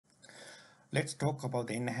Let's talk about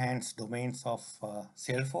the enhanced domains of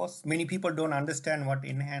Salesforce. Many people don't understand what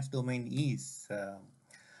enhanced domain is. There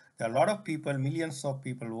are a lot of people, millions of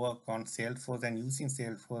people work on Salesforce and using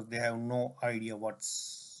Salesforce. They have no idea what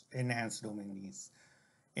enhanced domain is.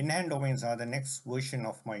 Enhanced domains are the next version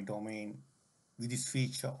of my domain. With this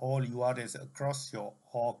feature, all URLs across your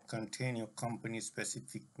org contain your company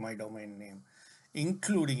specific my domain name,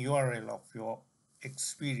 including URL of your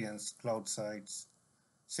experience cloud sites,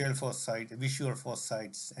 Salesforce site, Visualforce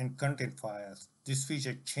sites, and content files. This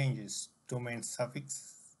feature changes domain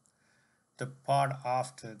suffix, the part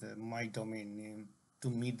after the my domain name, to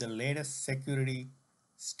meet the latest security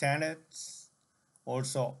standards.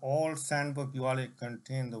 Also, all sandbox URLs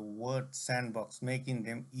contain the word sandbox, making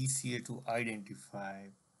them easier to identify.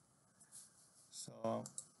 So,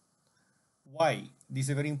 why? This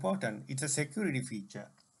is very important. It's a security feature.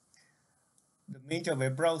 The major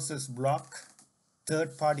web browsers block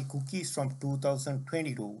third-party cookies from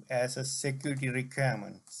 2022 as a security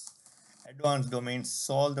requirement. Advanced domains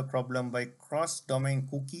solve the problem by cross-domain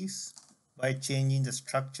cookies by changing the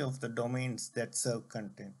structure of the domains that serve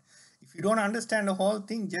content. If you don't understand the whole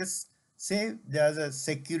thing, just say there's a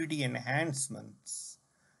security enhancements.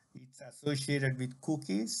 It's associated with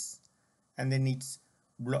cookies, and then it's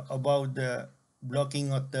about the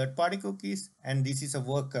blocking of third-party cookies, and this is a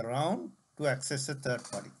workaround to access the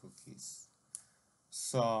third-party cookies.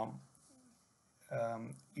 So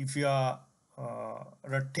if you are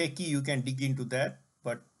a techie, you can dig into that.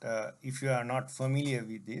 But if you are not familiar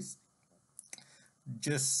with this,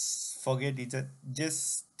 just forget it.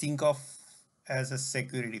 Just think of as a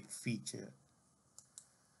security feature.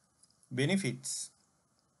 Benefits.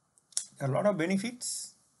 A lot of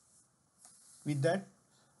benefits with that.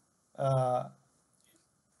 Uh,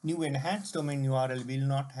 New enhanced domain URL will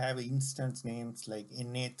not have instance names like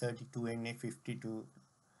NA32, NA52,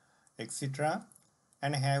 etc.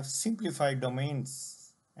 and have simplified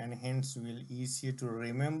domains and hence will easier to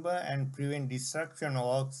remember and prevent destruction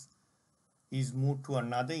of is moved to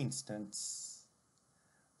another instance.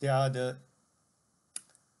 There are the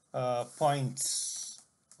points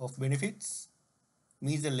of benefits.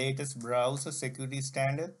 Meet the latest browser security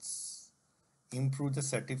standards. Improve the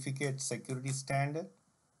certificate security standard.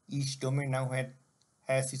 Each domain now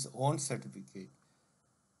has its own certificate.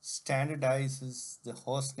 Standardizes the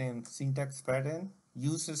hostname syntax pattern.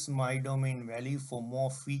 Uses my domain value for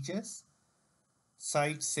more features.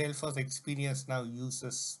 Site Salesforce experience now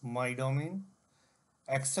uses my domain.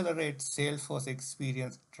 Accelerate Salesforce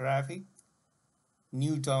experience traffic.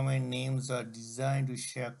 New domain names are designed to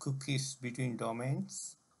share cookies between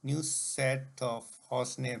domains. New set of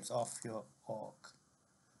host names of your org.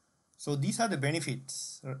 So these are the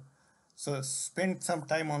benefits. So spend some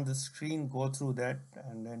time on the screen, go through that,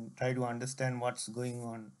 and then try to understand what's going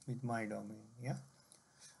on with my domain. Yeah.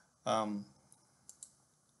 Um,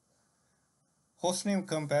 Hostname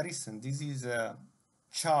comparison. This is a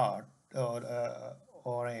chart or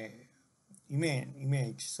a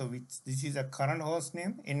image. So this is a current host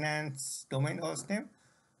name, enhanced domain host name,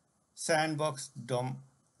 sandbox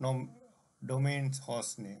domains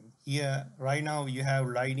host name. Here right now you have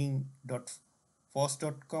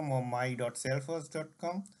lightning.force.com or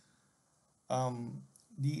my.salesforce.com.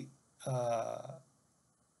 The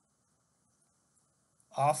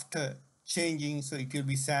After changing, so it will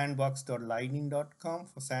be sandbox.lightning.com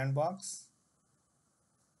for sandbox.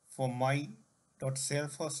 For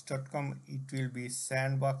my.salesforce.com, it will be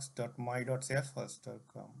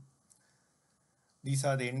sandbox.my.salesforce.com. These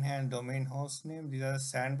are the enhanced domain host names. These are the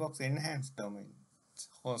sandbox enhanced domain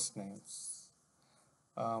host names.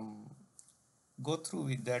 Go through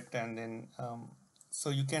with that, and then so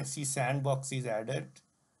you can see sandbox is added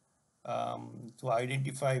to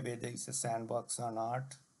identify whether it's a sandbox or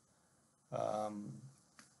not.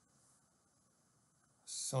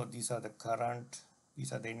 So these are the current,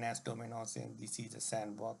 these are the enhanced domain host name. This is the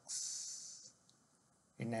sandbox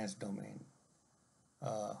enhanced domain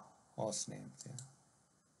host names. Yeah.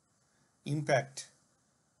 Impact.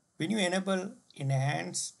 When you enable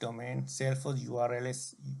enhanced domain, Salesforce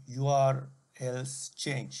URLs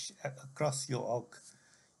change across your org.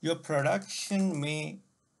 Your production my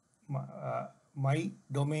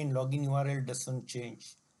domain login URL doesn't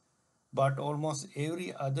change, but almost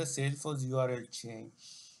every other Salesforce URL change.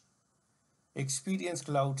 Experience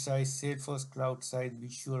cloud site, Salesforce cloud site,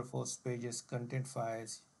 Visualforce pages, content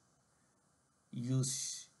files,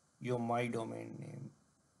 use your my domain name.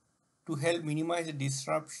 To help minimize the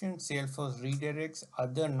disruption, Salesforce redirects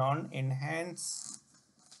other non-enhanced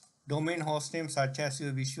domain host names such as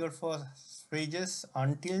your Visualforce pages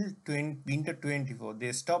until winter 24.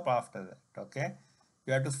 They stop after that, okay?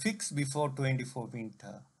 You have to fix before 24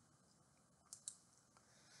 winter.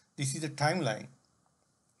 This is a timeline.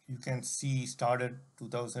 You can see started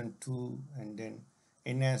 2002 and then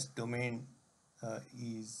enhanced domain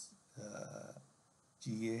is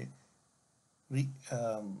GA.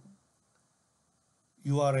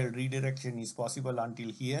 URL redirection is possible until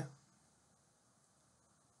here,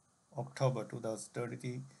 October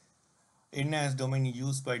 2033. Enhanced domain is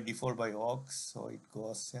used by default by orgs, so it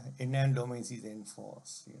goes. Enhanced domains is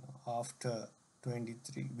enforced. After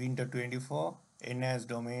 23 winter 24, enhanced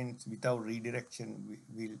domains without redirection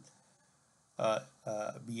will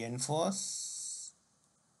be enforced.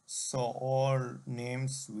 So all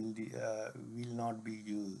names will not be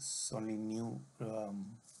used. Only new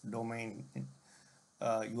domain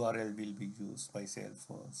URL will be used by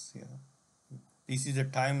Salesforce. Yeah. This is a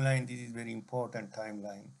timeline. This is very important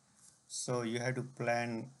timeline. So you have to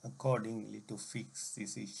plan accordingly to fix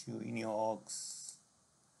this issue in your orgs.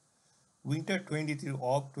 Winter 23,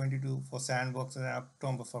 org 22 for sandbox and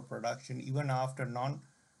October for production. Even after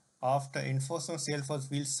enforcement,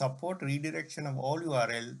 Salesforce will support redirection of all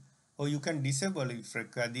URL, or you can disable if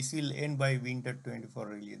required. This will end by winter 24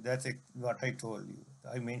 release. That's what I told you.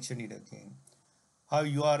 I mentioned it again. How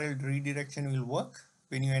URL redirection will work?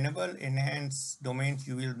 When you enable enhanced domains,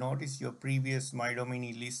 you will notice your previous My Domain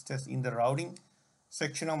is listed in the routing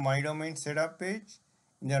section of My Domain setup page.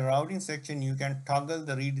 In the routing section, you can toggle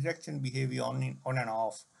the redirection behavior on and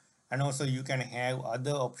off. And also you can have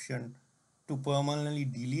other option to permanently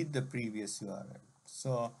delete the previous URL.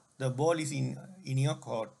 So the ball is in your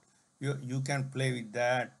court. You can play with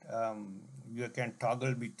that. You can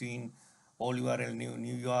toggle between all URL,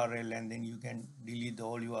 new URL, and then you can delete the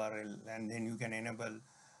old URL, and then you can enable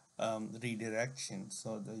redirection.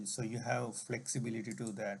 So you have flexibility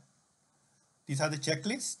to that. These are the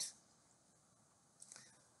checklist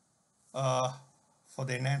uh, for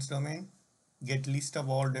the enhanced domain. Get list of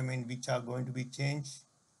all domains which are going to be changed,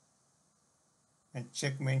 and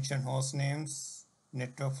check mention host names,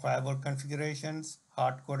 network firewall configurations,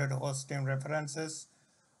 hard-coded host name references,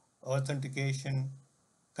 authentication,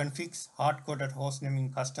 configs hard-coded host name in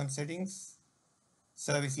custom settings,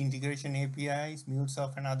 service integration APIs,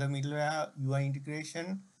 MuleSoft and other middleware UI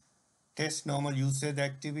integration, test normal usage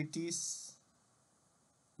activities.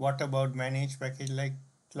 What about managed package like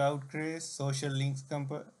CloudCraze, social links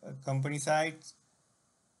company sites,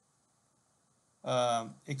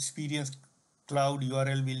 experience cloud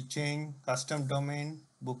URL will change, custom domain,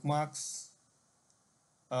 bookmarks,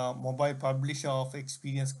 mobile publisher of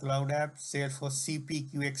experience cloud app, Salesforce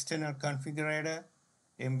CPQ external configurator,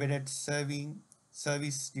 embedded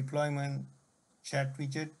service deployment, chat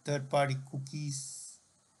widget, third-party cookies,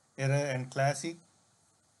 error and classic,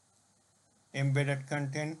 embedded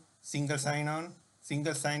content, single sign-on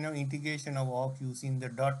integration of auth using the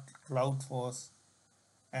 .cloudforce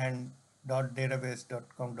and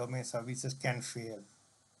 .database.com domain services can fail.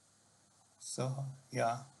 So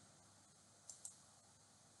yeah,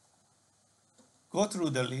 go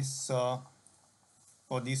through the list. So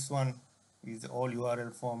for this one is all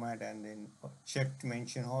URL format, and then checked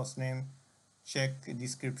mention host name, check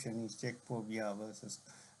description is check for via versus.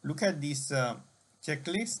 Look at this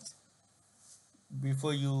checklist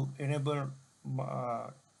before you enable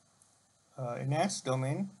uh, enhanced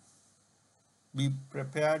domain. Be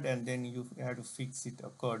prepared, and then you have to fix it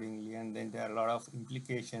accordingly. And then there are a lot of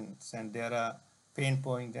implications, and there are pain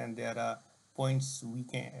points, and there are points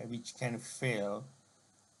which can fail.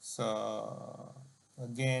 So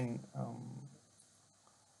again,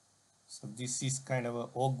 so this is kind of a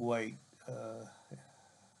org-wide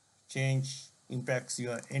change impacts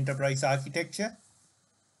your enterprise architecture.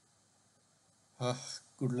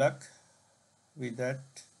 Good luck with that.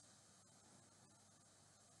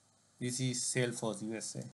 This is Salesforce USA.